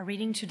Our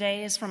reading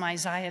today is from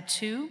Isaiah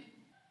 2.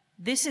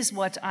 This is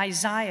what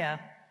Isaiah,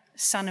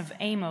 son of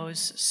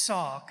Amos,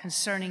 saw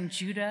concerning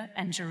Judah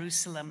and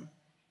Jerusalem.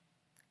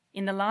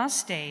 In the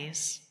last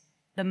days,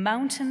 the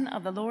mountain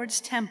of the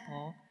Lord's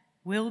temple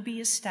will be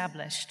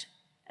established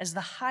as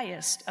the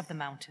highest of the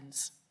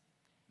mountains.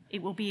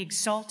 It will be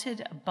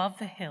exalted above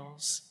the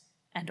hills,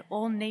 and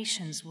all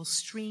nations will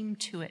stream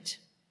to it.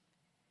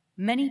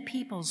 Many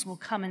peoples will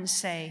come and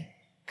say,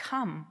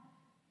 "Come,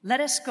 let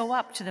us go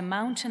up to the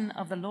mountain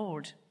of the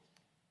Lord,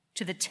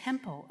 to the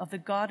temple of the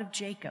God of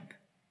Jacob.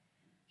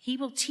 He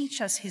will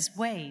teach us his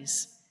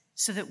ways,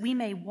 so that we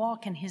may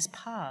walk in his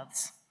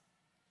paths.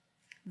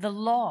 The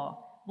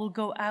law will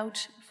go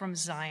out from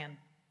Zion,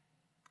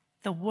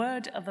 the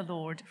word of the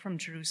Lord from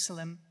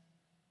Jerusalem.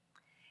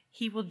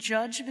 He will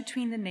judge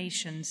between the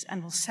nations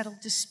and will settle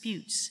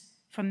disputes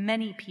from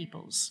many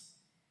peoples.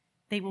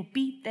 They will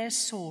beat their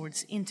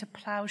swords into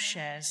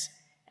plowshares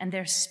and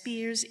their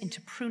spears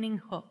into pruning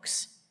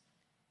hooks.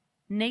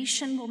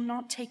 Nation will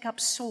not take up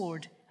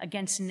sword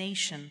against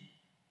nation,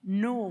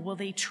 nor will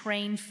they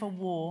train for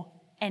war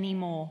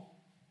anymore.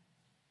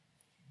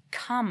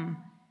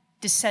 Come,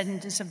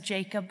 descendants of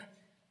Jacob,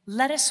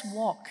 let us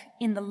walk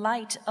in the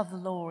light of the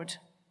Lord.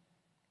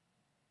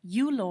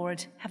 You,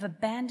 Lord, have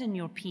abandoned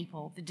your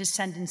people, the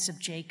descendants of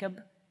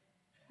Jacob.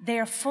 They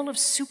are full of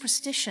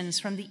superstitions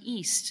from the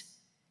east.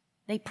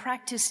 They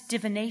practice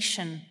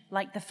divination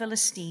like the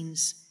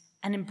Philistines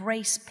and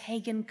embrace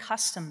pagan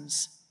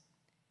customs.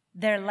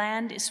 Their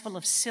land is full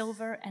of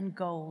silver and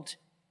gold.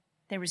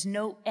 There is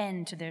no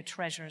end to their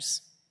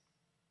treasures.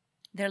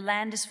 Their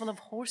land is full of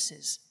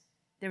horses.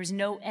 There is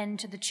no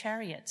end to the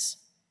chariots.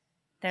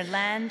 Their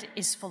land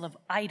is full of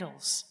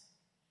idols.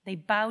 They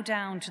bow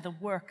down to the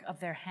work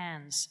of their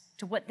hands,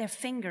 to what their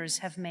fingers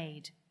have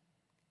made.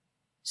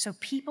 So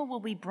people will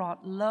be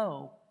brought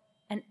low,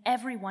 and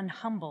everyone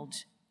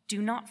humbled.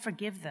 Do not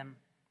forgive them.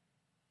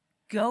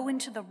 Go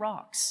into the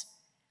rocks,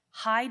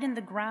 hide in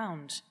the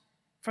ground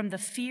from the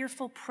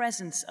fearful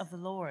presence of the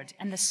Lord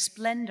and the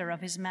splendor of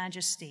his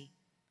majesty.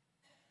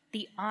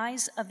 The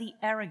eyes of the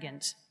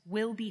arrogant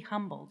will be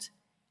humbled,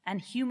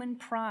 and human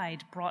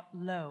pride brought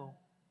low.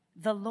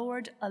 The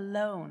Lord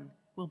alone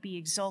will be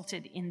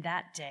exalted in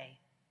that day.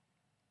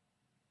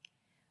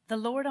 The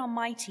Lord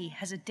Almighty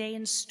has a day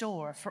in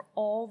store for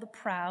all the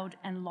proud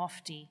and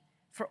lofty,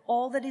 for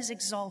all that is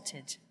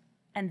exalted,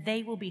 and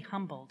they will be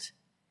humbled,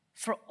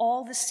 for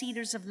all the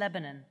cedars of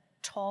Lebanon,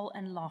 tall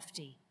and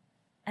lofty,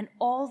 and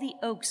all the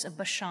oaks of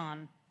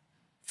Bashan,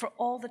 for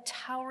all the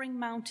towering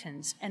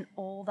mountains and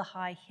all the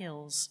high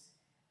hills,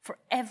 for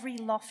every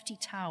lofty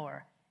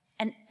tower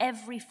and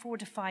every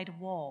fortified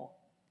wall,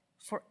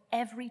 for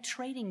every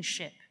trading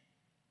ship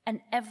and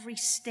every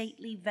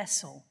stately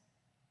vessel.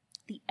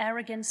 The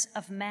arrogance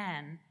of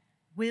man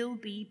will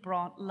be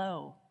brought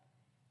low,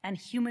 and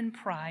human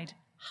pride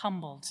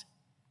humbled.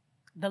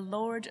 The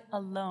Lord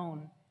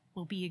alone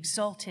will be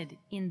exalted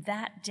in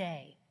that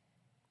day,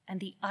 and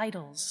the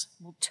idols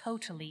will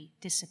totally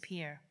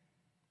disappear.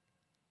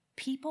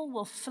 People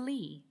will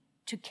flee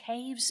to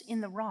caves in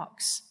the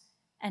rocks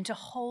and to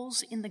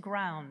holes in the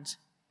ground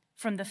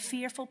from the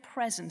fearful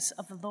presence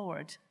of the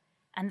Lord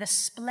and the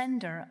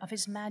splendor of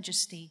his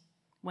majesty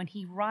when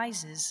he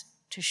rises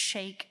to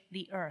shake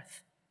the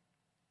earth.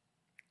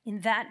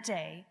 In that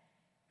day,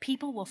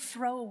 people will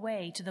throw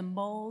away to the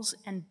moles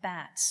and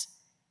bats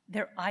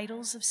their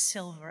idols of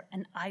silver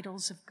and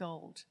idols of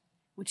gold,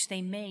 which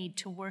they made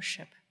to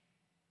worship.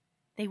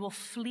 They will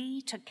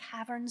flee to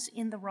caverns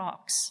in the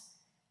rocks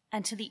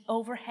and to the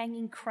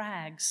overhanging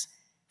crags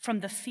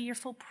from the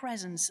fearful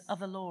presence of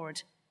the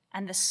Lord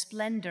and the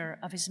splendor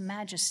of his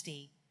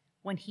majesty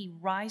when he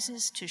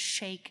rises to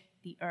shake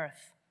the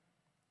earth.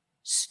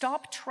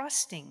 Stop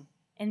trusting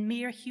in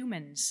mere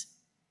humans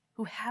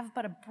who have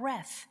but a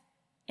breath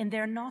in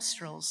their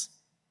nostrils.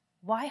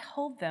 Why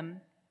hold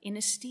them in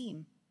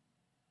esteem?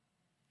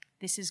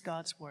 This is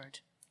God's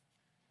word.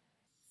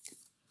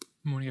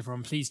 Good morning,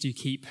 everyone. Please do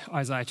keep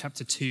Isaiah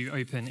chapter 2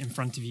 open in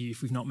front of you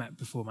if we've not met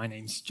before. My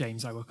name's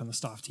James. I work on the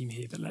staff team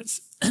here. But let's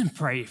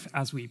pray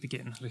as we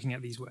begin looking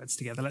at these words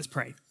together. Let's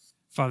pray.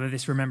 Father,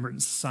 this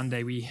Remembrance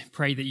Sunday, we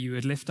pray that you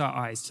would lift our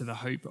eyes to the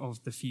hope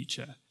of the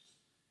future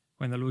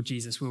when the Lord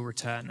Jesus will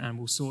return and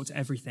will sort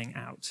everything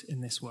out in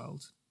this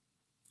world.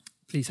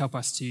 Please help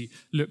us to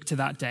look to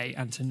that day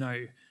and to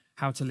know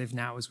how to live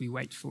now as we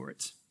wait for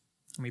it.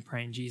 And we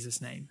pray in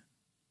Jesus' name.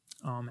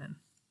 Amen.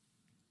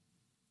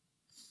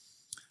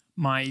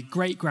 My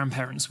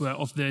great-grandparents were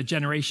of the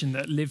generation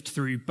that lived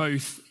through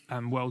both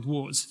world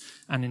wars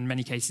and in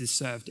many cases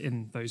served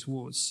in those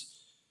wars.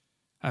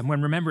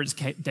 When Remembrance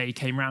Day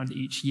came round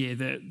each year,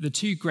 the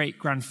two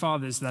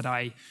great-grandfathers that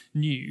I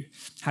knew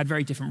had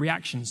very different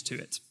reactions to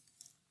it.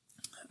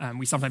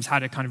 We sometimes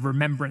had a kind of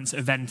remembrance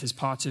event as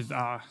part of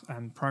our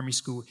primary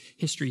school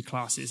history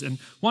classes. And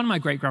one of my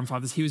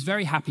great-grandfathers, he was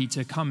very happy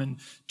to come and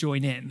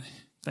join in.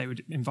 They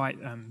would invite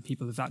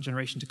people of that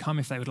generation to come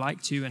if they would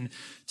like to, and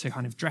to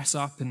kind of dress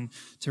up and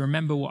to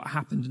remember what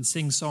happened and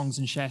sing songs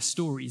and share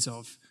stories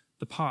of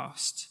the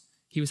past.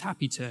 He was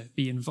happy to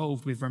be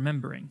involved with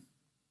remembering.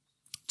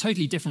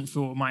 Totally different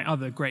for my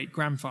other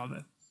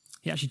great-grandfather.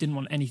 He actually didn't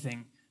want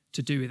anything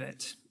to do with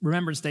it.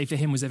 Remembrance Day for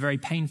him was a very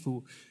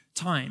painful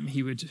time.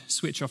 He would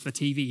switch off the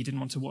TV. He didn't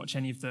want to watch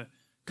any of the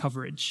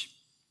coverage.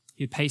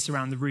 He would pace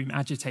around the room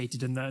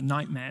agitated, and the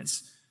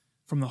nightmares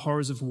from the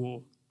horrors of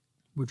war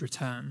would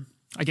return.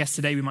 I guess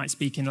today we might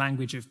speak in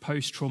language of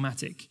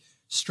post-traumatic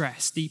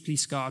stress, deeply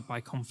scarred by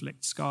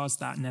conflict, scars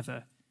that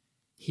never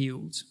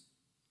healed.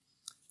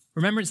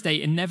 Remembrance Day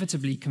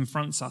inevitably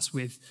confronts us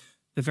with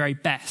the very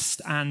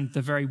best and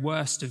the very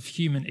worst of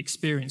human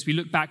experience. We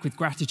look back with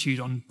gratitude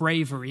on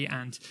bravery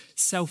and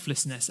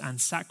selflessness and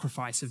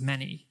sacrifice of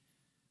many,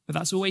 but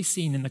that's always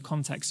seen in the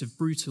context of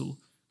brutal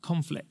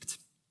conflict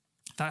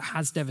that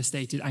has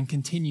devastated and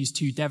continues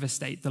to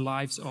devastate the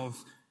lives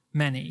of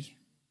many.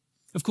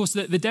 Of course,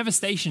 the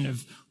devastation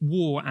of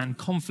war and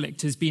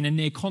conflict has been a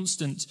near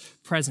constant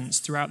presence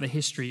throughout the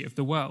history of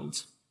the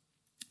world.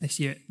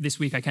 This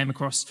week I came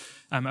across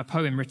a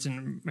poem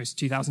written almost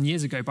 2,000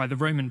 years ago by the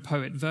Roman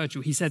poet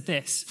Virgil. He said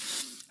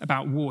this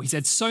about war. He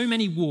said, "So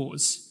many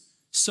wars,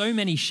 so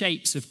many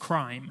shapes of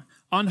crime,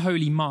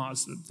 unholy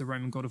Mars," the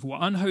Roman god of war,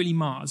 "unholy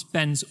Mars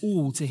bends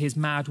all to his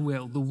mad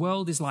will. The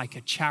world is like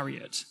a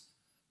chariot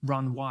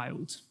run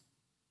wild."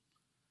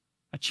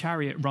 A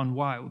chariot run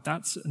wild.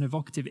 That's an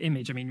evocative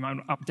image. I mean, you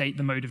might update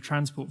the mode of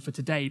transport for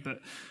today,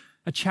 but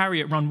a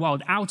chariot run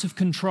wild, out of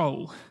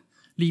control,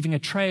 leaving a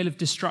trail of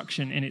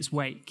destruction in its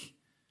wake.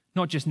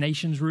 Not just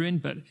nations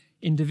ruined, but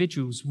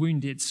individuals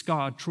wounded,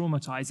 scarred,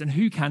 traumatized. And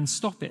who can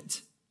stop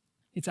it?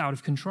 It's out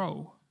of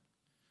control.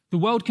 The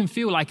world can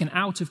feel like an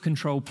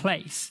out-of-control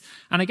place.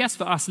 And I guess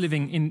for us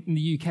living in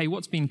the UK,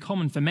 what's been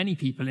common for many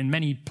people in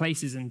many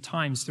places and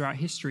times throughout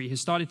history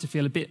has started to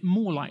feel a bit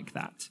more like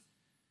that.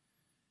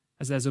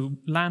 As there's a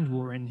land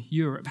war in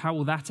Europe, how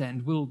will that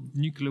end? Will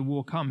nuclear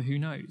war come? Who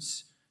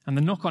knows? And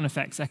the knock-on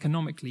effects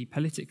economically,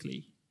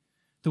 politically.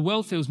 The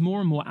world feels more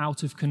and more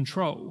out of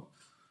control,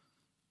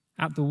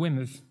 at the whim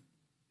of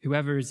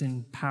whoever is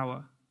in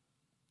power.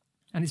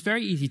 And it's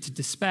very easy to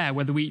despair,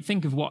 whether we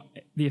think of what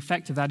the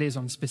effect of that is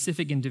on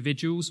specific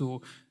individuals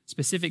or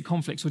specific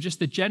conflicts or just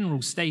the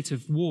general state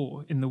of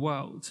war in the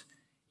world.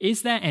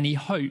 Is there any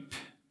hope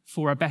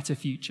for a better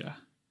future?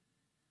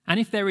 And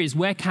if there is,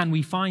 where can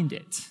we find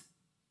it?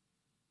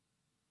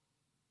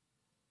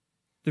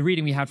 The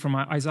reading we had from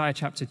Isaiah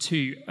chapter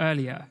 2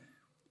 earlier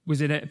was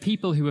that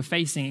people who were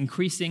facing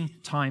increasing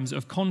times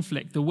of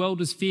conflict, the world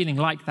was feeling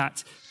like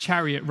that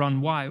chariot run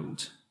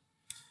wild.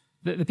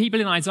 The people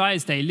in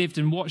Isaiah's day lived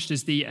and watched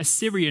as the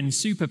Assyrian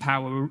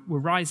superpower were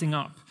rising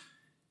up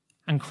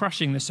and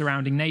crushing the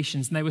surrounding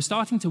nations, and they were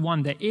starting to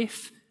wonder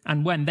if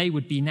and when they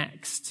would be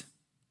next.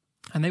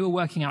 And they were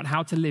working out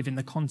how to live in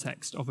the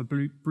context of a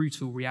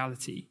brutal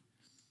reality.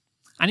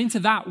 And into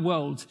that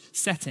world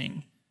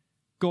setting,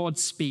 God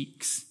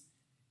speaks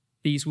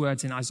these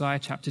words in Isaiah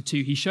chapter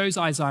 2. He shows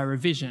Isaiah a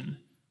vision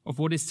of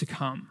what is to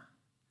come.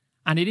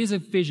 And it is a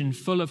vision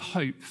full of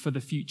hope for the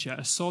future,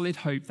 a solid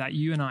hope that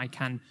you and I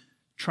can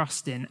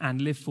trust in and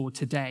live for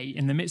today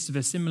in the midst of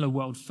a similar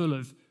world full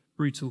of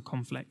brutal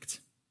conflict.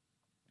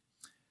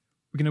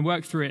 We're going to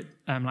work through it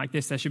like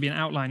this. There should be an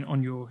outline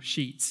on your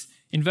sheets.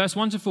 In verse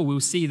 1 to 4, we'll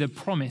see the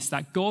promise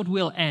that God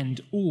will end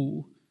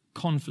all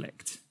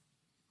conflict.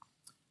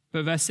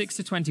 But verse 6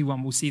 to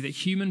 21, we'll see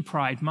that human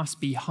pride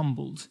must be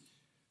humbled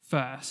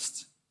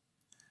first.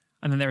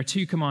 And then there are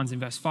two commands in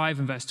verse 5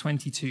 and verse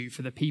 22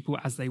 for the people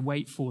as they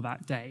wait for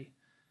that day.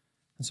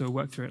 And so we'll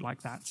work through it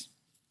like that.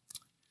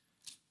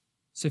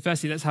 So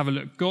firstly, let's have a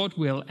look. God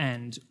will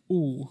end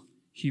all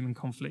human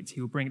conflict.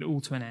 He will bring it all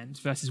to an end.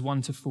 Verses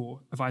 1 to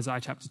 4 of Isaiah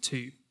chapter 2.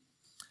 It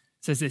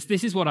says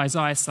this is what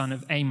Isaiah son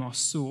of Amos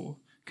saw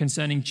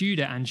concerning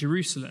Judah and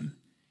Jerusalem.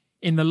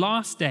 In the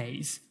last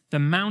days, the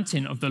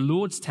mountain of the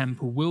Lord's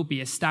temple will be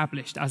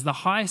established as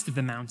the highest of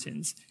the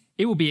mountains.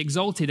 It will be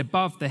exalted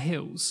above the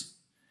hills.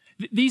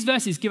 These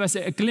verses give us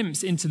a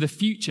glimpse into the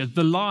future,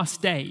 the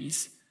last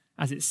days,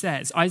 as it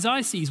says.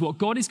 Isaiah sees what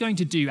God is going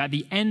to do at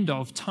the end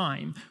of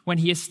time when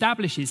he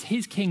establishes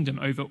his kingdom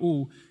over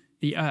all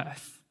the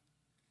earth.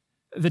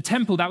 The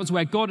temple, that was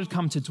where God had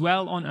come to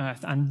dwell on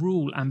earth and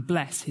rule and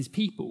bless his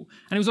people.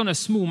 And it was on a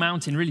small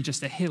mountain, really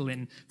just a hill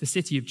in the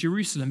city of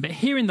Jerusalem. But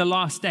here in the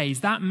last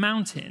days, that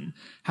mountain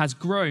has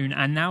grown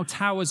and now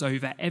towers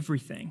over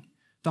everything.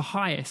 The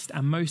highest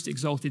and most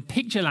exalted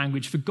picture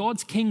language for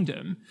God's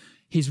kingdom,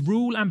 his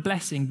rule and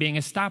blessing being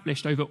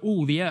established over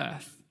all the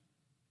earth.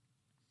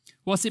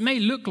 Whilst it may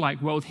look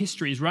like world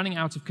history is running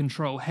out of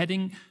control,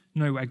 heading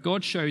nowhere,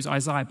 God shows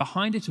Isaiah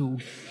behind it all,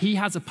 he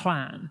has a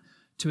plan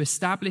to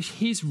establish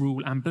his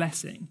rule and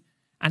blessing,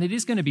 and it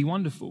is going to be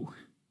wonderful.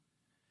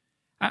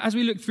 As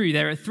we look through,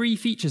 there are three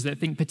features that I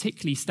think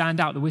particularly stand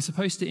out that we're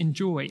supposed to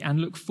enjoy and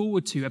look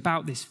forward to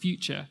about this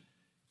future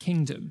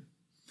kingdom.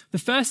 The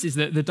first is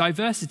the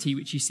diversity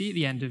which you see at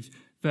the end of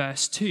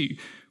verse 2.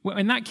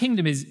 When that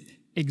kingdom is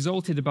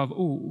exalted above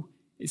all,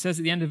 it says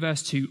at the end of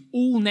verse 2,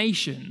 all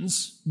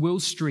nations will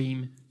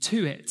stream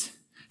to it.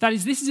 That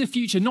is, this is a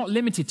future not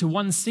limited to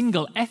one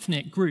single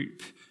ethnic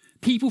group.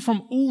 People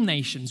from all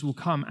nations will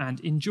come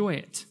and enjoy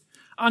it.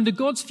 Under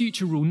God's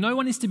future rule, no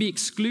one is to be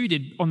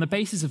excluded on the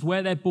basis of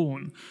where they're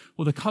born,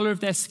 or the color of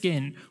their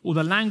skin, or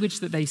the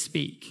language that they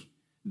speak.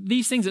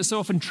 These things that so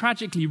often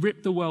tragically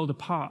rip the world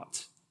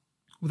apart,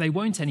 well, they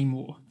won't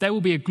anymore. There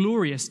will be a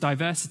glorious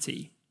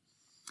diversity.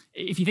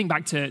 If you think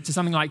back to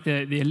something like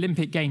the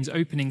Olympic Games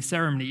opening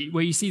ceremony,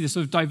 where you see the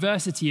sort of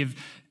diversity of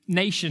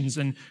nations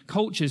and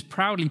cultures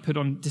proudly put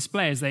on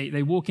display as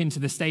they walk into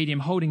the stadium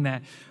holding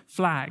their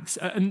flags.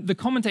 And the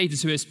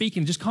commentators who are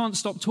speaking just can't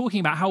stop talking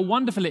about how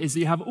wonderful it is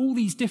that you have all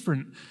these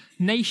different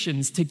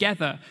nations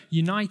together,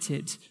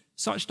 united.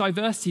 Such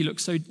diversity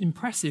looks so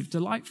impressive,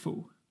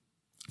 delightful.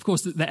 Of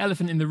course, the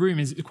elephant in the room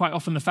is quite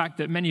often the fact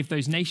that many of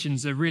those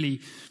nations are really,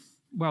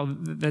 well,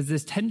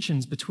 there's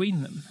tensions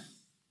between them.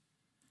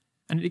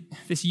 And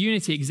this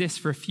unity exists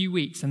for a few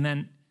weeks and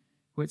then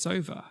it's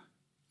over.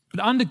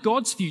 But under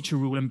God's future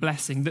rule and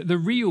blessing, the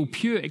real,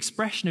 pure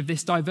expression of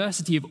this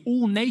diversity of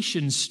all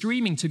nations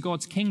streaming to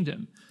God's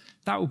kingdom,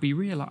 that will be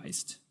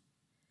realized.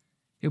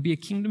 It'll be a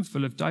kingdom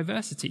full of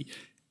diversity.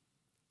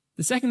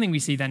 The second thing we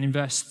see then in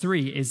verse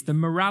 3 is the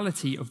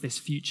morality of this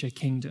future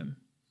kingdom.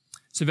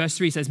 So verse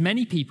 3 says,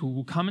 many people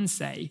will come and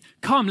say,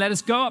 "Come, let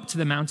us go up to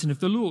the mountain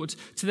of the Lord,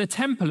 to the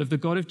temple of the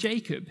God of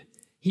Jacob.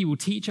 He will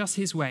teach us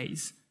his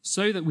ways,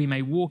 so that we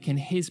may walk in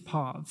his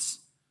paths.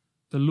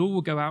 The law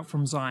will go out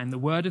from Zion, the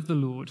word of the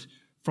Lord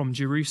from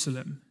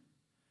Jerusalem."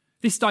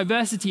 This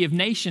diversity of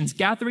nations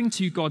gathering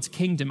to God's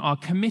kingdom are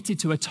committed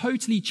to a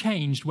totally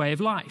changed way of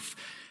life.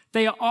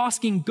 They are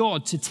asking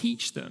God to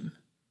teach them.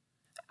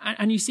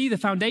 And you see the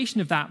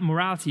foundation of that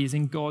morality is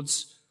in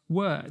God's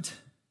word.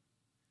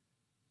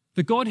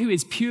 The God who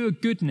is pure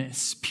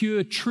goodness,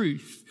 pure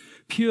truth,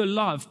 pure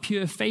love,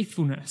 pure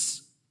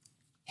faithfulness.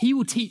 He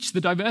will teach the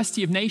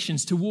diversity of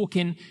nations to walk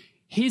in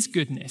his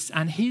goodness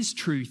and his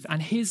truth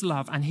and his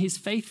love and his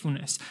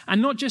faithfulness.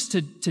 And not just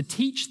to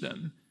teach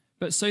them,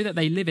 but so that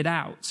they live it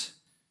out.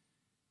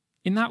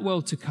 In that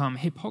world to come,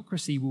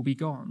 hypocrisy will be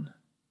gone.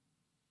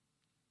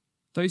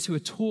 Those who are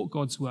taught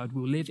God's word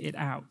will live it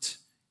out.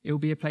 It will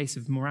be a place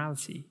of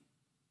morality.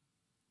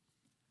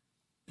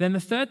 Then the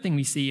third thing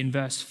we see in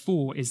verse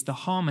 4 is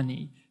the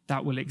harmony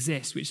that will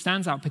exist, which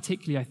stands out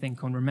particularly, I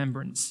think, on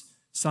Remembrance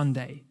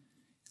Sunday.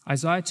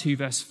 Isaiah 2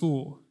 verse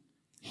 4.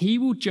 He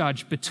will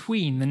judge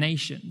between the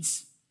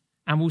nations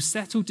and will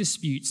settle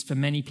disputes for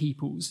many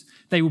peoples.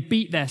 They will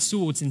beat their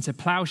swords into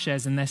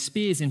plowshares and their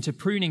spears into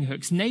pruning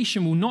hooks.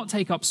 Nation will not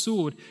take up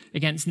sword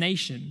against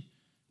nation,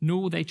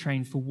 nor will they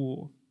train for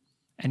war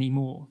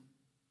anymore.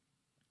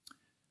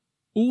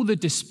 All the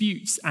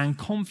disputes and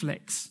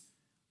conflicts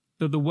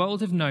that the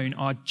world have known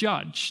are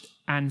judged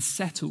and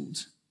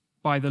settled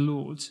by the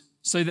Lord,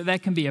 so that there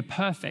can be a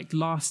perfect,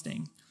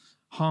 lasting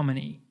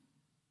harmony.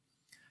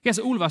 I guess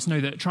all of us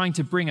know that trying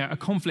to bring a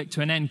conflict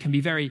to an end can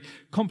be very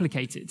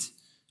complicated.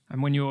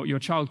 And when your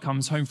child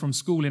comes home from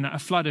school in a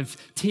flood of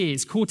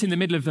tears, caught in the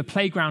middle of the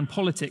playground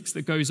politics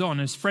that goes on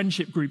as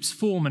friendship groups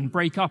form and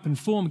break up and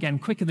form again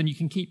quicker than you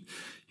can keep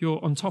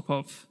your on top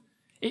of.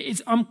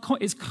 It's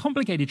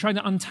complicated trying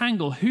to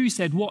untangle who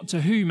said what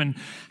to whom and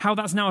how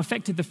that's now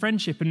affected the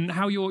friendship and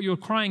how your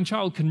crying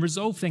child can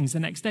resolve things the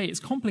next day. It's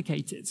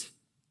complicated.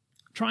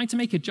 Trying to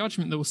make a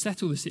judgment that will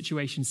settle the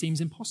situation seems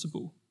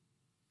impossible.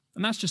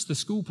 And that's just the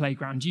school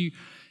playground. You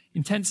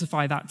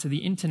intensify that to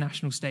the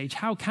international stage.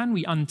 How can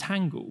we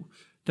untangle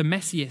the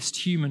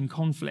messiest human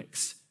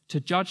conflicts to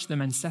judge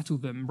them and settle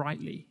them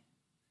rightly?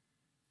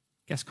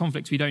 I guess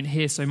conflicts we don't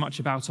hear so much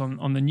about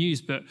on the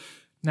news, but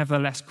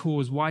nevertheless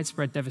cause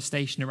widespread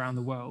devastation around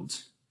the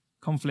world.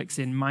 Conflicts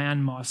in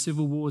Myanmar,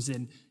 civil wars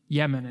in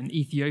Yemen and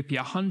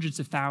Ethiopia, hundreds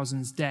of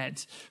thousands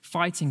dead,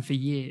 fighting for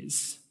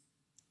years.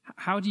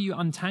 How do you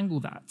untangle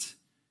that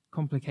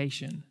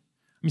complication?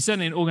 I mean,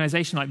 certainly an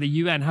organization like the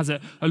UN has a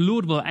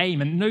laudable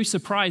aim, and no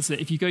surprise that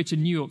if you go to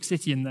New York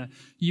City in the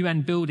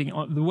UN building,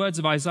 the words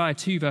of Isaiah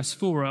 2 verse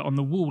 4 are on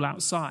the wall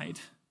outside.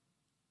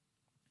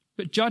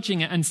 But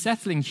judging and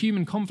settling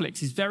human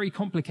conflicts is very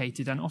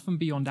complicated and often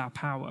beyond our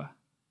power.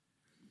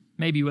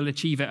 Maybe we'll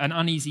achieve an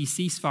uneasy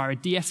ceasefire, a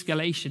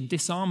de-escalation,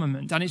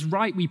 disarmament, and it's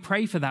right we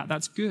pray for that,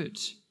 that's good.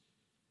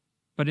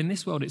 But in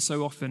this world it's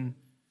so often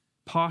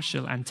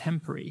partial and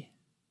temporary.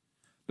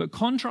 But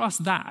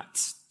contrast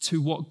that to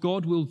what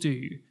God will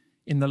do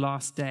in the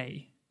last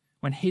day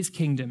when his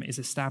kingdom is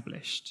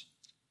established.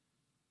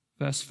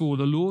 Verse 4,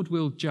 the Lord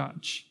will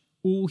judge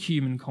all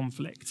human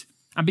conflict.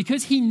 And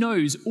because he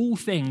knows all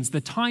things,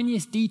 the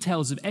tiniest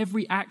details of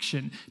every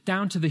action,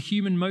 down to the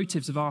human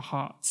motives of our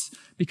hearts,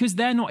 because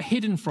they're not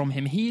hidden from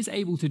him, he is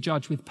able to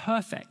judge with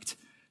perfect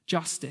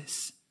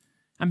justice.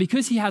 And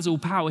because he has all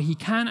power, he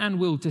can and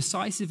will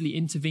decisively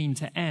intervene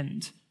to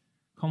end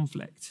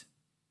conflict.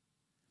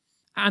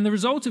 And the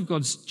result of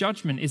God's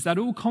judgment is that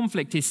all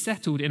conflict is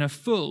settled in a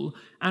full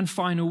and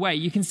final way.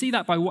 You can see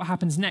that by what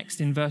happens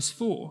next in verse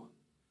 4.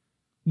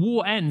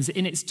 War ends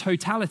in its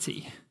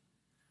totality.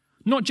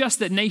 Not just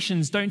that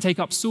nations don't take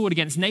up sword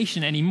against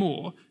nation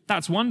anymore,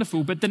 that's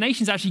wonderful, but the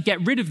nations actually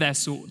get rid of their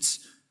swords.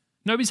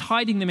 Nobody's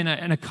hiding them in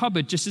a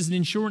cupboard just as an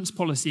insurance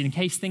policy in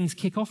case things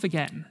kick off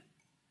again.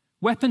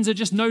 Weapons are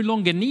just no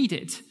longer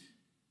needed.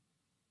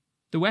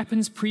 The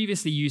weapons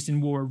previously used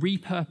in war are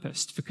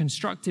repurposed for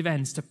constructive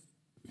ends to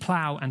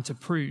plough and to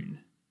prune.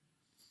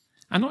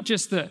 And not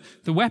just that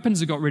the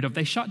weapons are got rid of,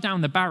 they shut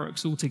down the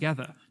barracks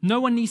altogether.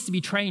 No one needs to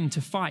be trained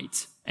to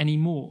fight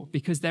anymore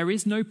because there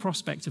is no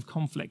prospect of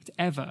conflict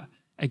ever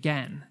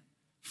again.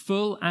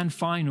 Full and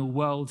final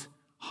world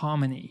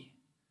harmony.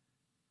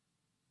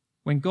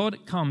 When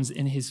God comes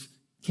in his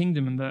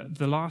kingdom in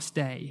the last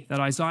day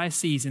that Isaiah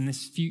sees in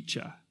this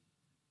future,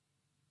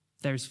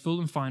 there is full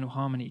and final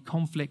harmony.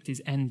 Conflict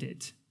is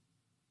ended.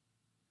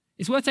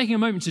 It's worth taking a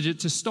moment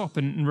to stop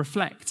and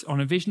reflect on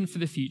a vision for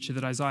the future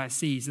that Isaiah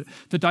sees.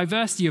 The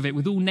diversity of it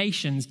with all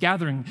nations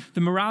gathering,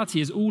 the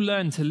morality as all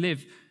learn to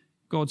live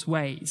God's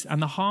ways,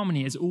 and the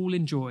harmony as all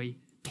enjoy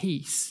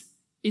peace.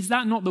 Is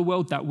that not the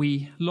world that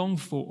we long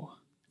for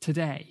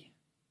today?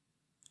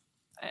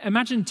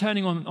 Imagine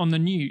turning on the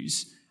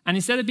news, and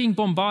instead of being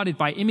bombarded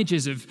by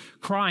images of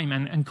crime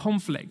and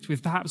conflict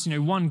with perhaps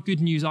one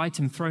good news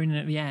item thrown in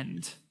at the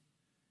end,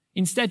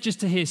 instead just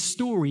to hear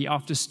story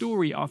after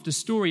story after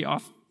story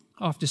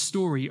after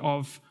story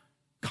of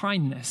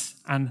kindness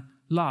and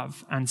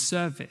love and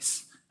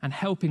service and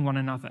helping one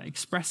another,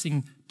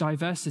 expressing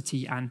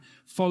diversity and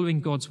following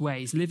God's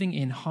ways, living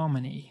in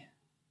harmony.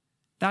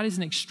 That is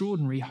an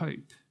extraordinary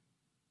hope.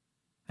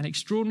 An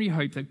extraordinary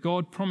hope that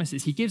God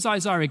promises. He gives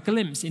Isaiah a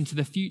glimpse into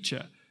the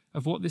future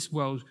of what this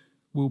world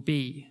will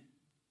be.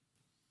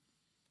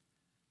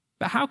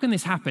 But how can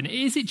this happen?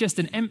 Is it just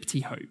an empty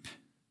hope?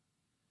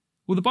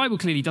 Well, the Bible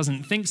clearly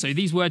doesn't think so.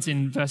 These words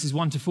in verses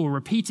 1 to 4 are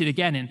repeated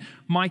again in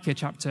Micah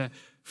chapter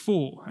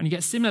 4. And you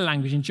get similar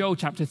language in Joel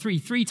chapter 3.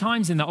 3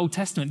 times in the Old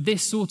Testament,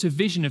 this sort of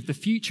vision of the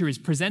future is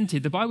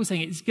presented. The Bible's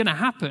saying it's going to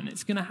happen.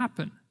 It's going to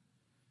happen.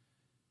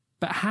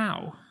 But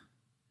how?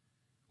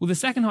 Well, the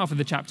second half of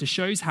the chapter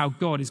shows how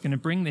God is going to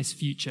bring this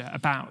future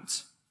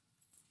about.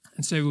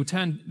 And so we'll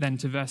turn then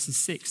to verses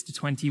 6 to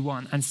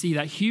 21 and see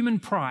that human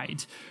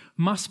pride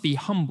must be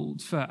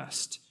humbled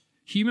first.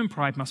 Human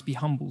pride must be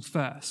humbled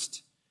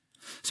first.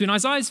 So in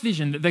Isaiah's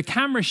vision, the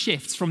camera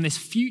shifts from this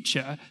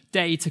future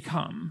day to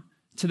come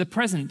to the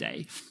present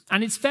day.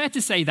 And it's fair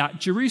to say that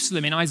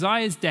Jerusalem in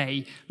Isaiah's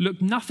day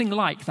looked nothing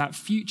like that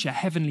future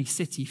heavenly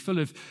city full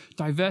of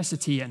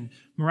diversity and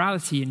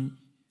morality and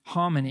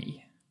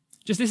harmony.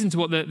 Just listen to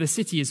what the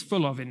city is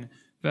full of in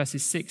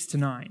verses 6 to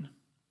 9.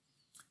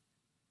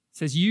 It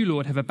says, "You,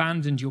 Lord, have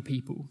abandoned your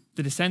people,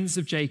 the descendants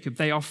of Jacob.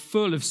 They are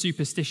full of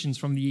superstitions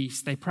from the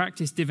east. They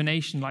practice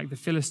divination like the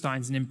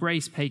Philistines and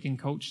embrace pagan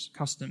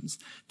customs.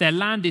 Their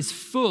land is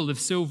full of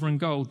silver and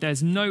gold.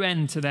 There's no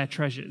end to their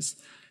treasures.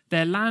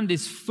 Their land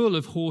is full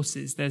of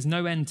horses. There's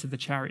no end to the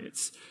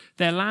chariots.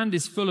 Their land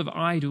is full of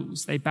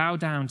idols. They bow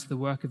down to the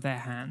work of their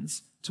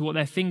hands, to what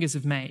their fingers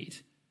have made.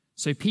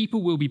 So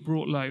people will be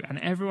brought low and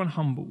everyone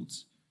humbled.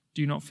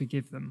 Do not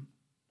forgive them."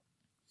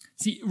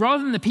 See,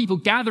 rather than the people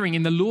gathering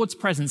in the Lord's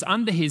presence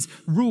under his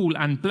rule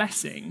and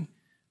blessing,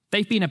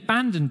 they've been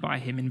abandoned by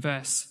him in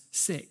verse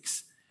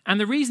 6. And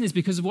the reason is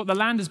because of what the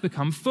land has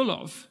become full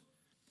of.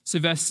 So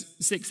verse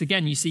 6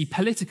 again, you see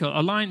political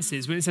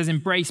alliances. When it says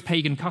embrace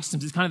pagan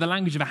customs, it's kind of the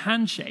language of a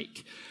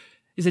handshake.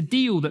 It's a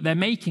deal that they're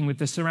making with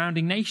the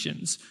surrounding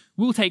nations.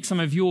 We'll take some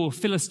of your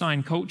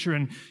Philistine culture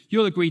and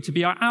you'll agree to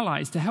be our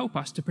allies to help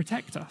us, to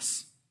protect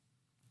us.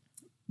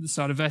 The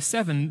start of verse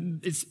 7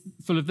 is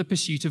full of the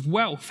pursuit of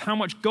wealth. How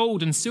much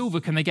gold and silver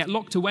can they get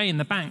locked away in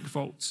the bank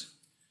vault?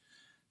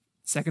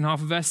 Second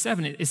half of verse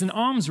 7 is an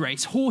arms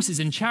race. Horses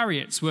and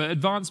chariots were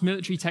advanced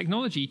military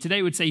technology.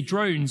 Today would say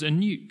drones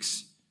and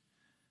nukes.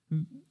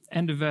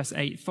 End of verse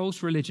 8,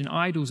 false religion,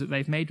 idols that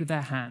they've made with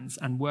their hands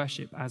and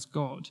worship as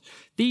God.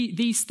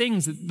 These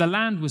things that the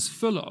land was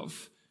full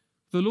of,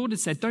 the Lord had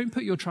said, don't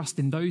put your trust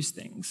in those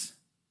things.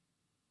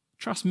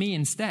 Trust me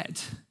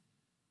instead.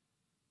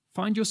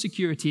 Find your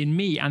security in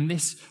me and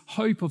this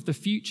hope of the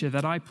future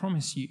that I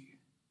promise you.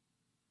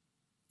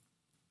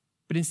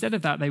 But instead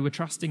of that, they were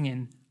trusting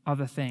in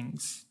other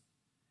things.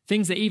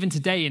 Things that even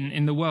today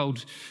in the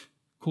world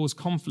cause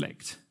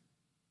conflict.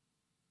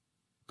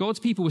 God's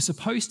people were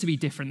supposed to be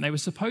different. They were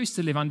supposed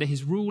to live under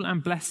his rule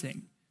and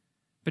blessing,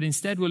 but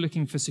instead were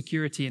looking for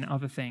security in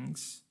other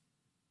things.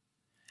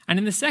 And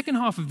in the second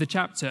half of the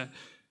chapter,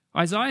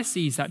 Isaiah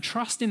sees that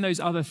trust in those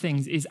other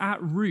things is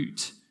at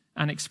root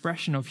an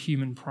expression of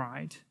human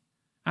pride.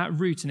 At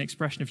root, an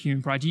expression of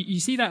human pride. You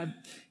see that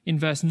in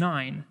verse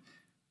 9.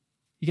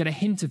 You get a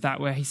hint of that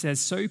where he says,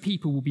 so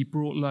people will be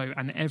brought low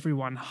and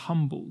everyone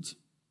humbled.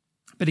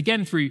 But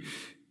again, through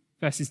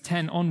verses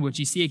 10 onwards,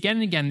 you see again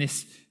and again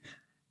this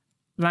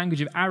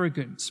language of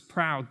arrogance,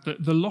 proud,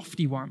 the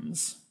lofty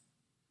ones.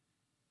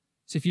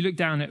 So if you look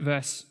down at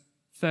verse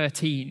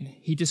 13,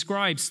 he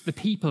describes the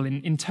people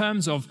in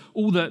terms of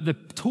all the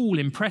tall,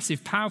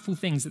 impressive, powerful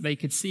things that they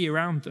could see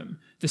around them.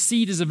 The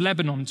cedars of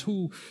Lebanon,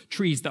 tall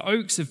trees, the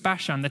oaks of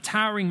Bashan, the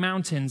towering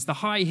mountains, the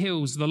high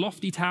hills, the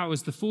lofty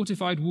towers, the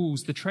fortified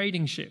walls, the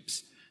trading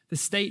ships, the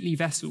stately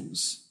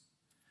vessels.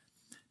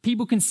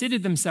 People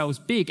considered themselves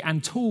big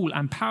and tall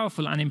and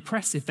powerful and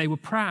impressive. They were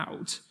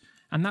proud,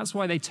 and that's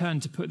why they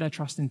turned to put their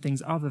trust in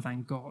things other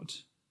than God.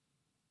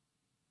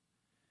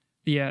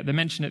 The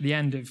mention at the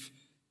end of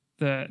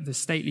the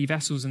stately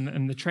vessels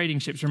and the trading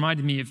ships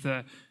reminded me of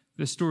the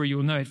story,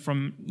 you'll know it,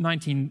 from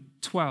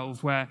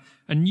 1912, where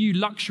a new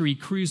luxury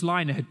cruise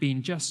liner had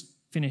been just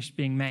finished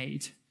being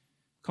made.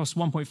 Cost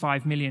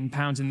 £1.5 million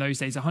in those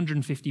days,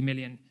 150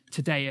 million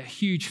today, a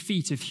huge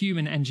feat of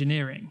human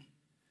engineering.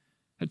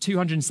 At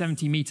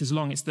 270 meters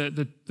long, it's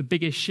the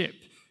biggest ship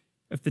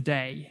of the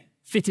day,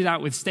 fitted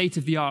out with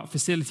state-of-the-art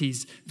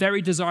facilities,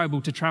 very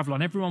desirable to travel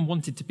on. Everyone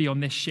wanted to be on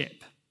this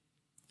ship.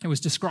 It was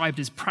described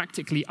as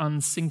practically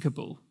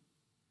unsinkable.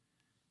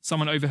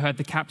 Someone overheard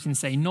the captain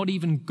say, "Not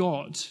even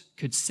God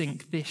could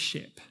sink this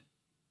ship."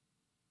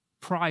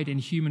 Pride in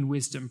human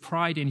wisdom,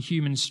 pride in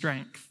human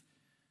strength.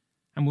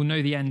 And we'll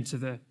know the end to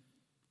the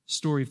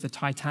story of the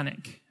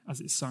Titanic as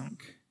it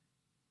sunk.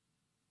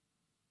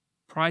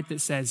 Pride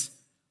that says,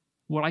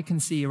 what I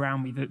can see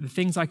around me, the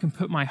things I can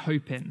put my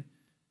hope in,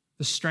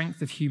 the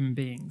strength of human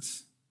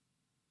beings.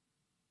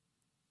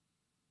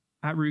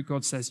 At root,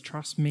 God says,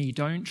 trust me,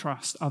 don't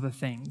trust other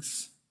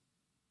things.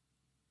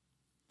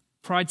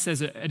 Pride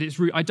says at its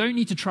root, I don't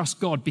need to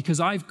trust God because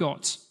I've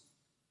got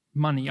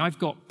money, I've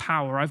got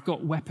power, I've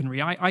got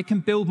weaponry. I can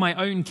build my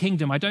own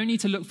kingdom. I don't need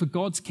to look for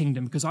God's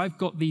kingdom because I've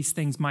got these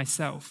things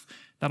myself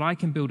that I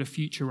can build a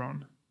future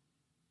on.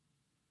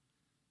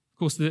 Of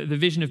course, the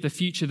vision of the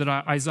future that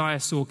Isaiah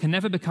saw can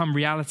never become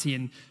reality,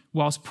 and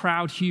whilst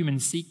proud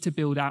humans seek to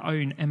build our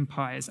own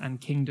empires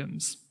and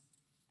kingdoms.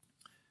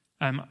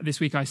 This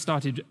week I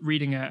started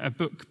reading a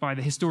book by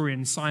the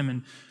historian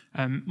Simon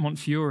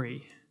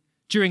Montefiore.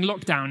 During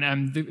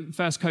lockdown, the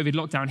first COVID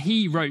lockdown,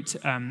 he wrote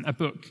a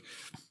book,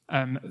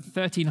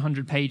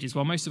 1,300 pages.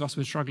 While most of us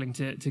were struggling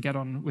to get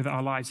on with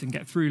our lives and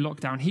get through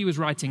lockdown, he was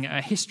writing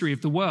a history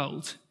of the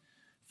world,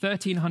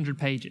 1,300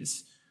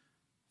 pages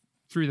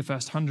through the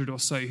first 100 or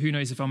so. Who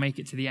knows if I'll make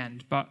it to the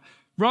end. But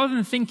rather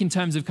than think in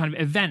terms of kind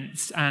of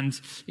events and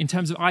in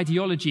terms of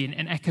ideology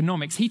and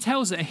economics, he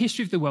tells a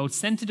history of the world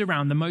centered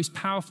around the most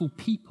powerful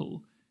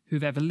people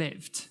who've ever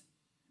lived.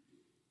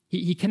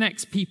 He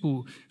connects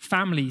people,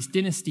 families,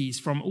 dynasties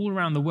from all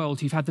around the world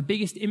who've had the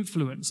biggest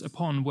influence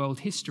upon world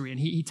history. And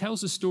he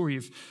tells a story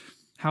of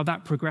how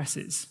that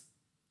progresses.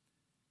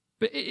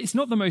 But it's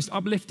not the most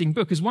uplifting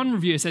book. As one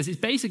reviewer says, it's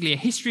basically a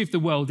history of the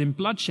world in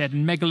bloodshed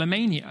and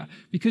megalomania.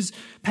 Because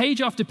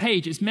page after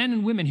page, it's men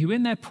and women who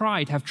in their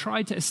pride have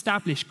tried to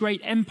establish great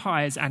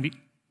empires and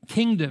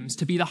kingdoms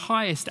to be the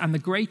highest and the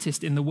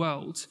greatest in the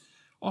world,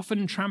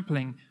 often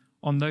trampling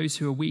on those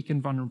who are weak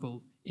and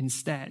vulnerable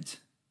instead.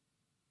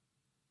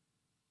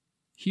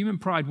 Human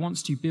pride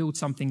wants to build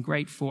something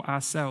great for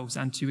ourselves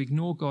and to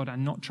ignore God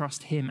and not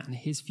trust him and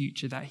his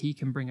future that he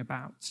can bring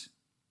about.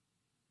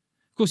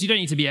 Of course, you don't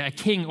need to be a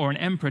king or an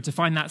emperor to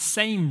find that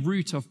same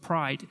root of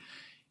pride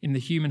in the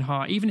human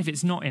heart, even if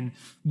it's not in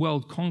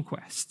world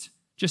conquest.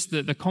 Just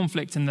the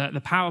conflict and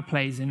the power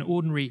plays in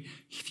ordinary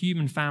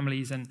human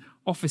families and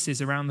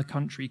offices around the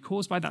country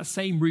caused by that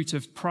same root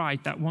of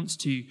pride that wants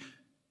to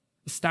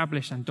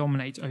establish and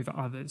dominate over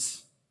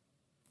others.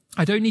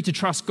 I don't need to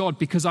trust God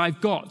because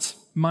I've got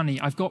money,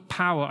 I've got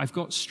power, I've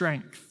got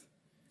strength.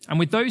 And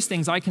with those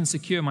things, I can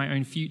secure my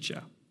own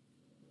future.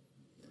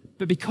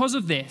 But because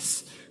of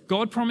this,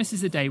 God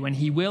promises a day when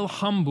he will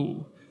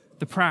humble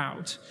the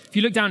proud. If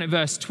you look down at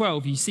verse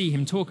 12, you see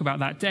him talk about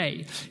that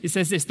day. It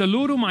says this, "The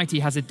Lord Almighty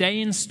has a day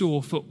in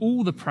store for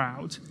all the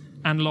proud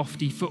and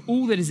lofty, for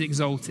all that is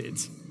exalted,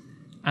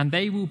 and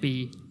they will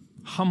be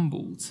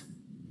humbled."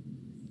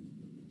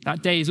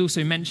 That day is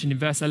also mentioned in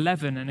verse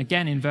 11 and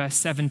again in verse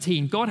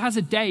 17. God has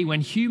a day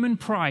when human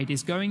pride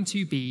is going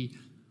to be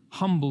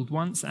humbled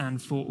once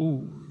and for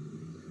all.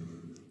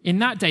 In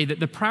that day that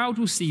the proud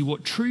will see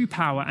what true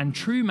power and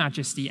true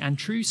majesty and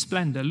true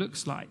splendor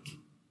looks like.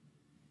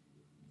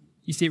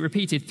 You see it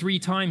repeated 3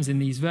 times in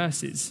these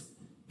verses.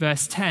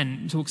 Verse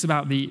 10 talks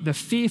about the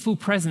fearful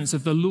presence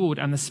of the Lord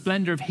and the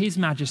splendor of his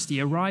majesty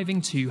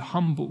arriving to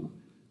humble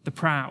the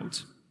proud.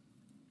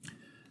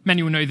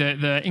 Many will know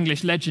the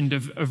English legend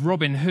of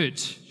Robin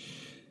Hood.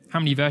 How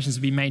many versions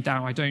have been made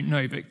now, I don't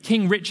know. But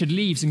King Richard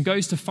leaves and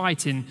goes to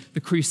fight in the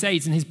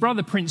Crusades, and his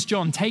brother Prince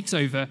John takes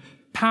over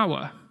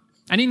power.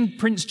 And in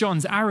Prince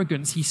John's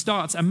arrogance, he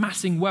starts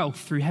amassing wealth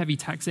through heavy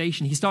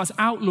taxation. He starts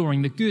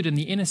outlawing the good and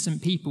the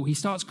innocent people. He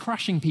starts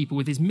crushing people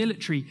with his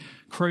military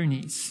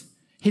cronies.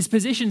 His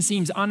position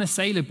seems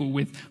unassailable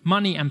with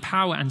money and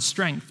power and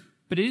strength,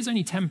 but it is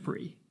only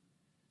temporary.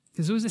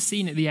 There's always a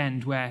scene at the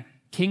end where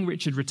King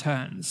Richard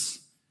returns.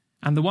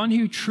 And the one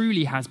who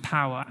truly has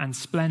power and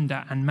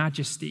splendor and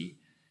majesty,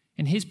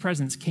 in his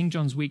presence, Prince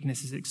John's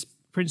weakness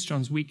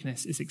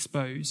is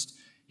exposed.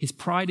 His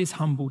pride is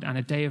humbled and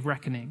a day of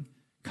reckoning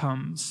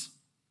comes.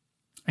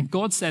 And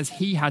God says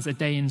he has a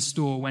day in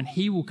store when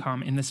he will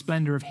come in the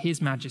splendor of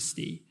his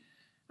majesty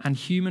and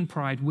human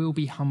pride will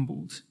be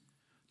humbled.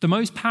 The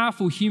most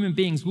powerful human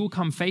beings will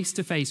come face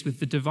to face with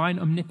the divine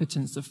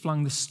omnipotence that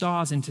flung the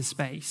stars into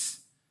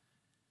space.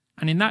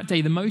 And in that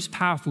day, the most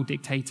powerful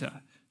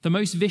dictator, the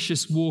most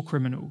vicious war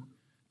criminal,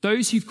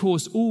 those who've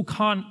caused all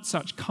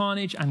such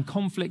carnage and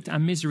conflict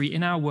and misery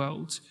in our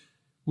world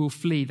will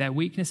flee, their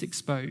weakness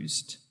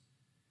exposed.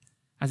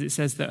 As it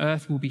says, the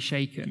earth will be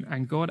shaken,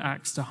 and God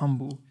acts to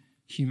humble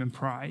human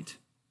pride.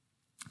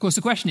 Of course,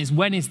 the question is,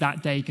 when is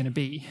that day going to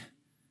be?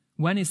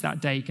 When is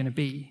that day going to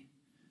be?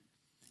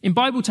 In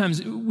Bible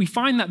terms, we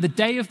find that the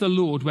day of the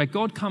Lord, where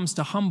God comes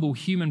to humble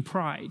human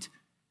pride,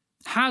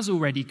 has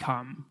already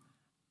come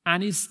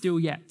and is still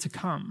yet to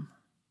come.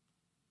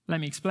 Let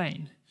me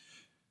explain.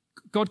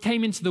 God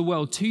came into the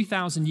world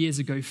 2,000 years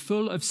ago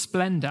full of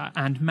splendor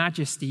and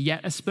majesty,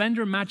 yet a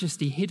splendor and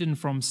majesty hidden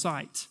from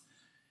sight.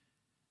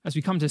 As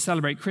we come to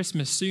celebrate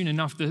Christmas soon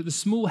enough, the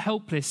small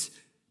helpless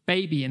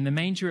baby in the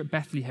manger at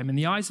Bethlehem, in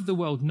the eyes of the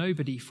world,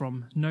 nobody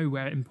from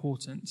nowhere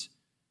important.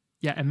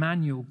 Yet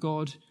Emmanuel,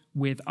 God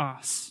with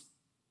us.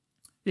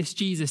 This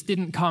Jesus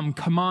didn't come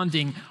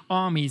commanding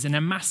armies and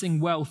amassing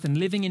wealth and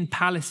living in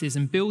palaces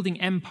and building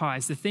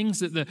empires, the things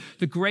that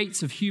the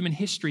greats of human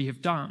history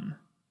have done.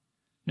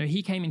 No,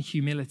 he came in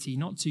humility,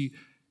 not to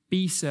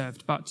be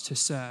served, but to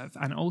serve,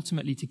 and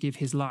ultimately to give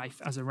his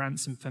life as a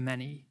ransom for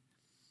many.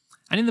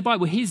 And in the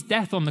Bible, his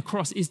death on the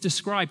cross is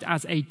described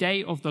as a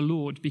day of the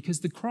Lord, because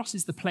the cross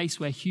is the place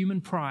where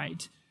human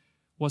pride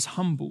was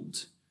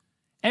humbled.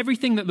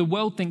 Everything that the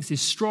world thinks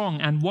is strong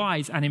and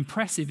wise and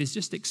impressive is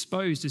just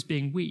exposed as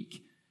being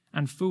weak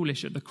and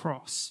foolish at the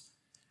cross.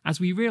 As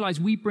we realize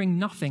we bring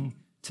nothing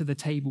to the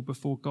table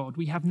before God,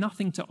 we have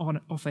nothing to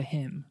offer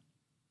him,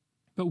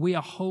 but we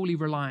are wholly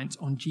reliant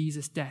on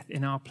Jesus' death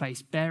in our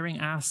place, bearing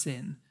our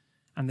sin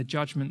and the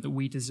judgment that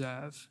we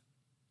deserve.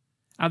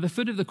 At the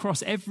foot of the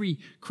cross, every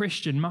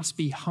Christian must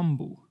be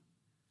humble,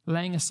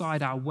 laying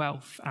aside our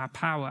wealth, our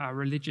power, our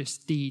religious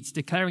deeds,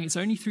 declaring it's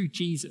only through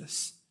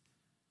Jesus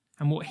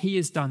and what he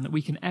has done that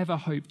we can ever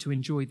hope to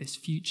enjoy this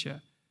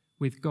future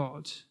with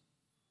God.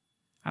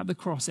 At the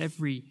cross,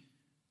 every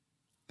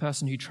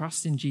person who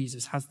trusts in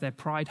Jesus has their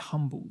pride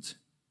humbled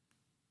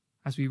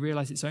as we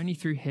realize it's only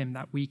through him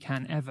that we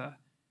can ever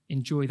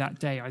enjoy that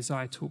day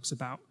Isaiah talks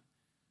about,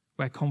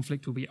 where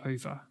conflict will be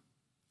over.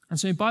 And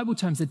so in Bible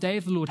terms, the day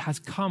of the Lord has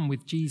come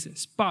with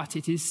Jesus, but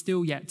it is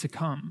still yet to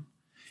come.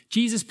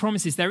 Jesus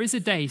promises there is a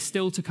day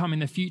still to come in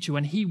the future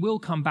when he will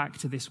come back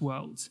to this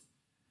world.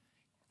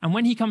 And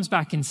when he comes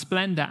back in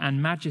splendor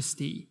and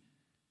majesty,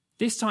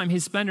 this time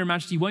his splendor and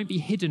majesty won't be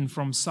hidden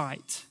from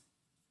sight.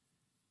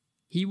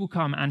 He will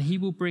come and he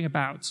will bring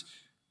about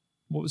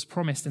what was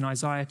promised in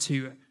Isaiah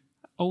 2,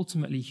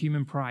 ultimately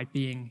human pride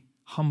being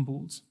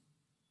humbled.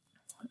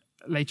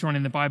 Later on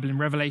in the Bible, in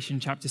Revelation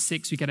chapter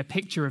 6, we get a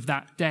picture of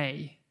that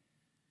day.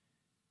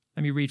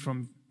 Let me read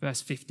from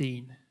verse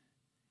 15. It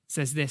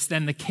says this: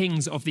 "Then the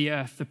kings of the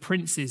earth, the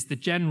princes, the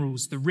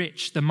generals, the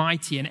rich, the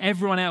mighty, and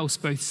everyone else,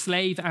 both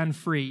slave and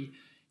free,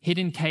 hid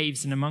in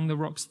caves and among the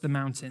rocks of the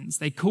mountains.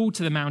 They called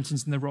to the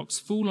mountains and the rocks,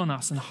 'Fall on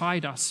us and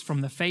hide us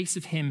from the face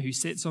of him who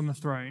sits on the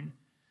throne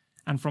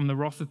and from the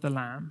wrath of the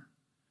Lamb.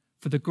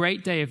 For the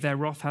great day of their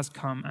wrath has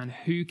come, and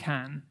who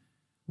can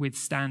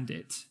withstand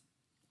it?'"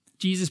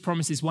 Jesus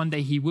promises one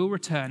day he will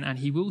return and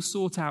he will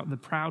sort out the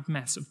proud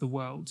mess of the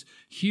world.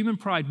 Human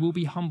pride will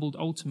be humbled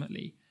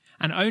ultimately.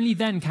 And only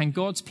then can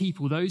God's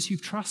people, those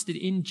who've trusted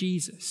in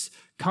Jesus,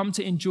 come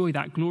to enjoy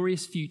that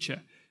glorious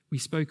future we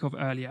spoke of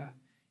earlier,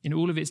 in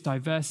all of its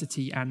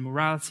diversity and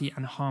morality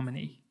and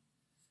harmony.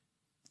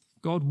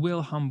 God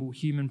will humble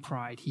human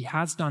pride. He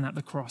has done at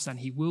the cross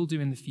and he will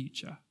do in the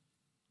future.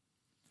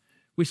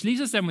 Which leaves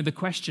us then with the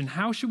question,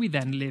 how should we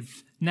then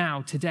live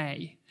now,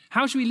 today?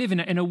 How should we live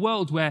in a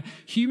world where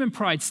human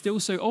pride still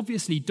so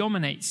obviously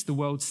dominates the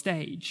world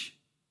stage?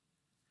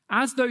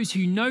 As those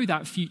who know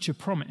that future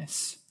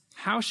promise,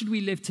 how should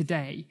we live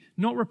today,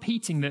 not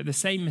repeating the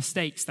same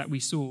mistakes that we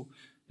saw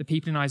the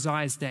people in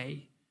Isaiah's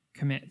day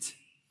commit?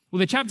 Well,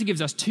 the chapter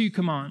gives us two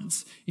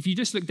commands. If you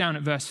just look down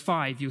at verse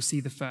 5, you'll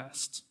see the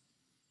first,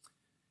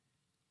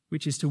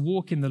 which is to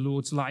walk in the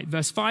Lord's light.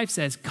 Verse 5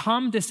 says,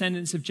 "Come,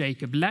 descendants of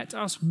Jacob, let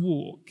us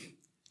walk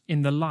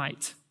in the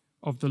light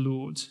of the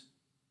Lord."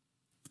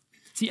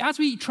 See, as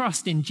we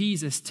trust in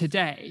Jesus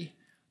today,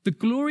 the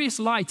glorious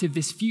light of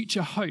this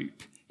future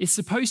hope is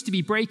supposed to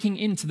be breaking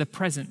into the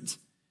present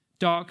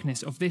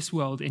darkness of this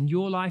world in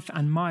your life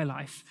and my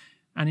life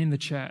and in the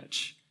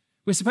church.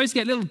 We're supposed to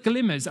get little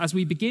glimmers as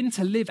we begin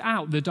to live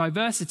out the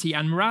diversity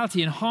and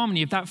morality and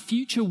harmony of that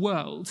future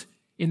world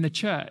in the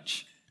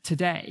church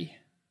today.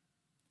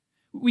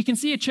 We can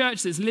see a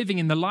church that's living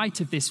in the light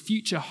of this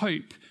future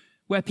hope,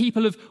 where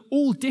people of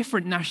all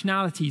different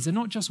nationalities are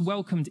not just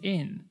welcomed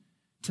in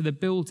to the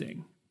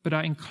building, but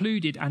are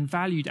included and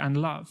valued and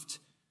loved.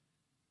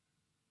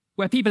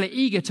 Where people are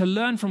eager to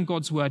learn from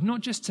God's word,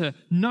 not just to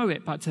know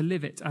it, but to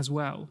live it as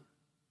well.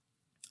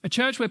 A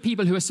church where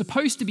people who are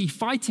supposed to be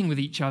fighting with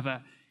each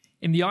other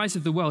in the eyes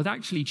of the world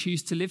actually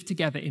choose to live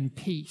together in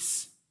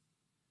peace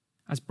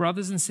as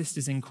brothers and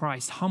sisters in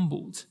Christ,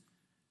 humbled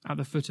at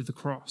the foot of the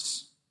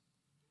cross.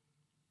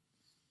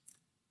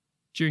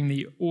 During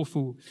the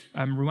awful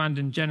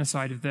Rwandan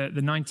genocide of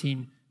the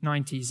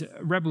 1990s,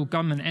 rebel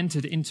gunmen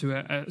entered into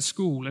a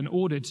school and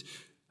ordered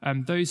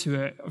those who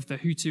are of the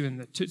Hutu and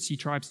the Tutsi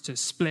tribes to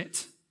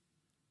split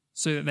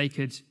so that they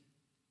could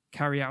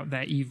carry out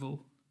their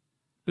evil.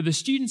 But the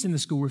students in the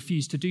school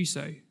refused to do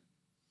so.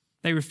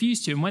 They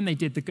refused to, and when they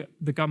did,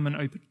 the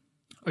gunmen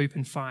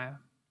opened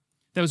fire.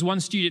 There was one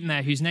student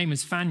there whose name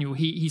was Faniel.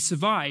 He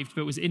survived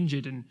but was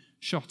injured and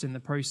shot in the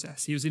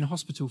process. He was in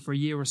hospital for a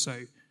year or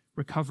so,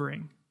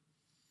 recovering.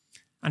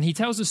 And he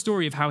tells a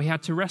story of how he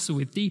had to wrestle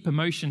with deep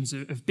emotions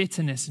of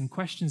bitterness and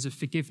questions of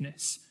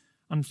forgiveness,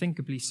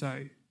 unthinkably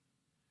so.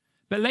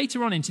 But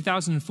later on in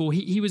 2004,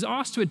 he was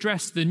asked to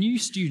address the new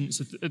students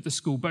at the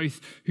school,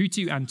 both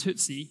Hutu and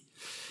Tutsi,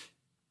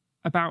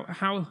 about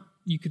how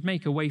you could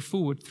make a way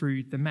forward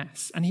through the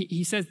mess. And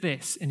he says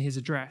this in his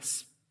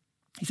address.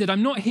 He said,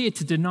 "I'm not here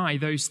to deny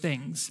those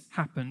things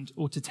happened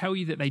or to tell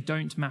you that they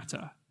don't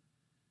matter.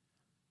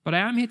 But I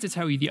am here to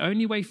tell you the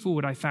only way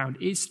forward I found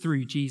is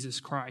through Jesus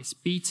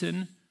Christ.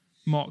 Beaten,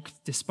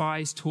 mocked,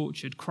 despised,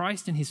 tortured,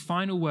 Christ in his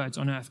final words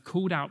on earth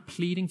called out,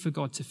 pleading for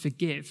God to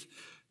forgive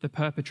the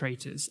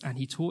perpetrators, and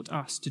he taught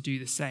us to do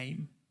the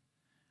same.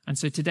 And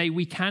so today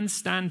we can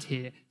stand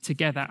here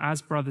together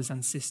as brothers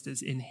and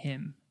sisters in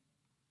him."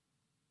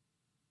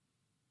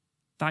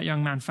 That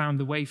young man found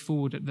the way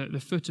forward at the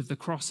foot of the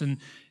cross, and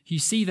you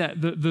see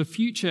that the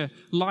future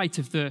light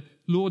of the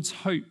Lord's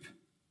hope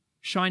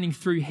shining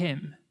through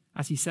him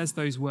as he says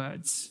those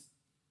words.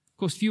 Of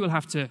course, few will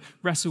have to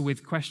wrestle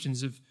with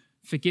questions of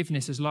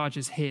forgiveness as large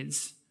as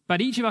his, but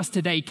each of us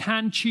today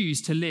can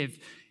choose to live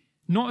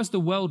not as the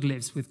world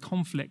lives, with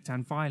conflict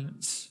and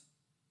violence,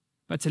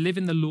 but to live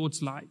in the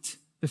Lord's light,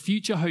 the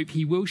future hope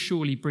he will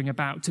surely bring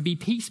about, to be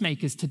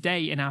peacemakers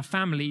today in our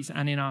families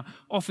and in our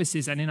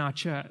offices and in our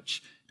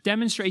church,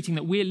 demonstrating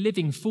that we're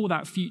living for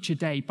that future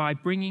day by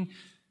bringing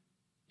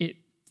it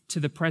to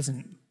the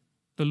present,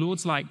 the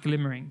Lord's light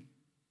glimmering,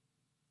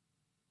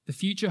 the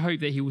future hope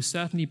that he will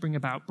certainly bring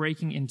about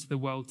breaking into the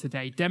world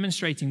today,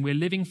 demonstrating we're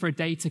living for a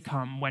day to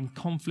come when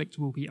conflict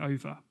will be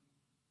over.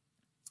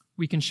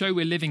 We can show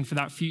we're living for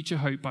that future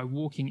hope by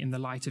walking in the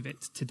light of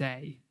it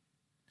today.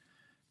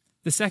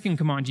 The second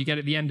command you get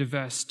at the end of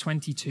verse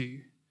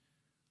 22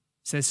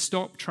 says,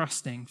 "Stop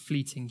trusting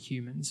fleeting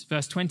humans."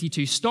 Verse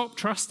 22, "Stop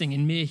trusting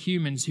in mere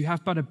humans who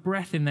have but a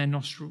breath in their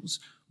nostrils.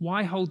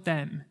 Why hold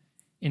them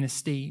in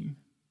esteem?"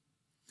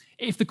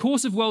 If the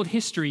course of world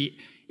history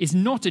is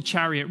not a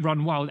chariot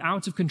run wild,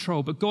 out of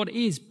control, but God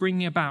is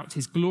bringing about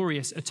his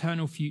glorious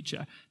eternal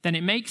future, then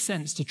it makes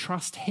sense to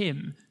trust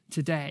him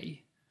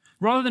today,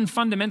 rather than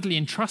fundamentally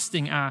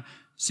entrusting our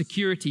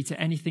security to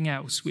anything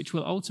else, which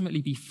will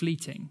ultimately be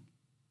fleeting.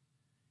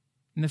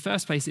 In the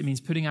first place, it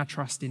means putting our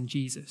trust in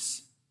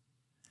Jesus.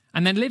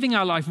 And then living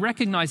our life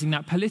recognizing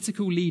that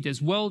political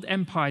leaders, world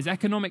empires,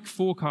 economic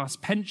forecasts,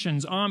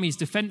 pensions, armies,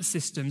 defense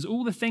systems,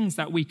 all the things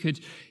that we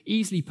could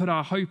easily put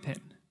our hope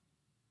in,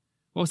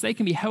 whilst they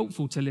can be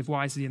helpful to live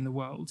wisely in the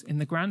world, in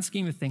the grand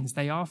scheme of things,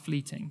 they are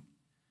fleeting.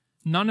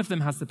 None of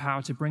them has the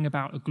power to bring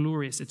about a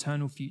glorious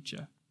eternal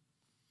future.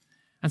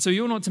 And so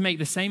you're not to make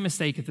the same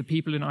mistake of the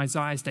people in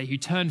Isaiah's day who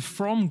turned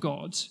from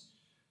God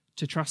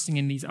to trusting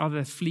in these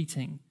other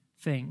fleeting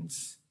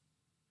things.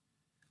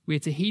 We are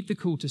to heed the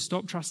call to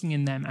stop trusting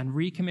in them and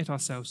recommit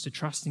ourselves to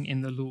trusting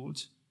in the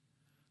Lord,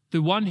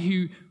 the one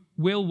who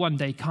will one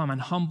day come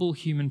and humble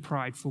human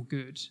pride for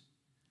good,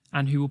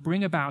 and who will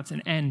bring about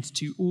an end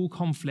to all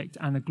conflict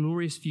and a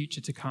glorious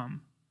future to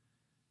come.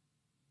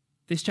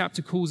 This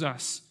chapter calls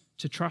us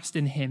to trust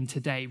in him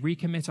today,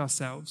 recommit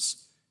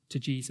ourselves to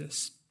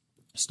Jesus.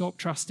 Stop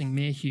trusting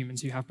mere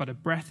humans who have but a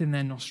breath in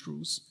their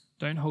nostrils.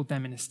 Don't hold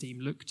them in esteem.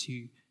 Look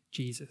to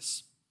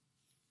Jesus.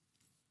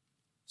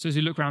 So as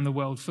we look around the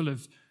world full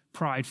of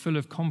pride, full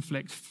of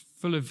conflict,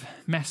 full of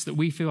mess that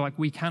we feel like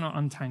we cannot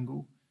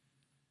untangle,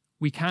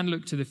 we can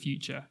look to the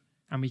future,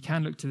 and we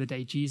can look to the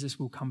day Jesus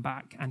will come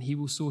back and he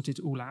will sort it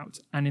all out.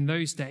 And in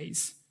those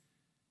days,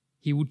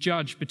 he will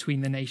judge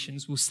between the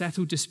nations, will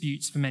settle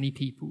disputes for many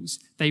peoples.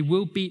 They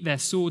will beat their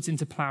swords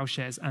into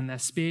plowshares and their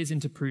spears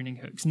into pruning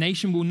hooks.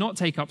 Nation will not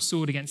take up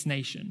sword against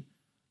nation,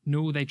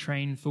 nor will they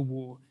train for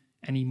war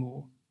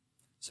anymore.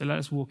 So let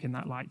us walk in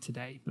that light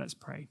today. Let's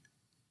pray.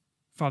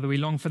 Father, we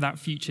long for that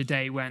future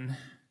day when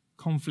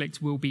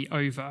conflict will be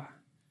over,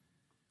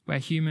 where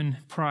human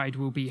pride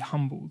will be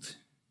humbled.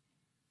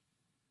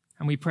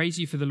 And we praise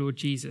you for the Lord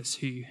Jesus,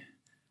 who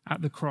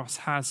at the cross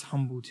has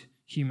humbled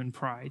human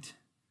pride.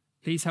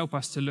 Please help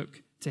us to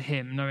look to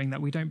him, knowing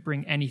that we don't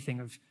bring anything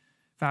of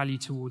value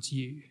towards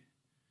you.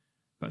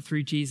 But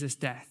through Jesus'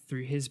 death,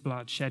 through his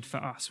blood shed for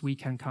us, we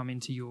can come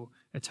into your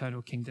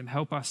eternal kingdom.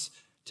 Help us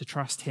to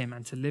trust him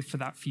and to live for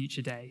that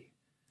future day,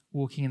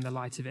 walking in the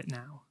light of it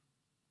now.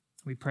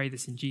 We pray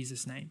this in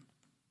Jesus' name.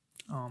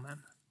 Amen.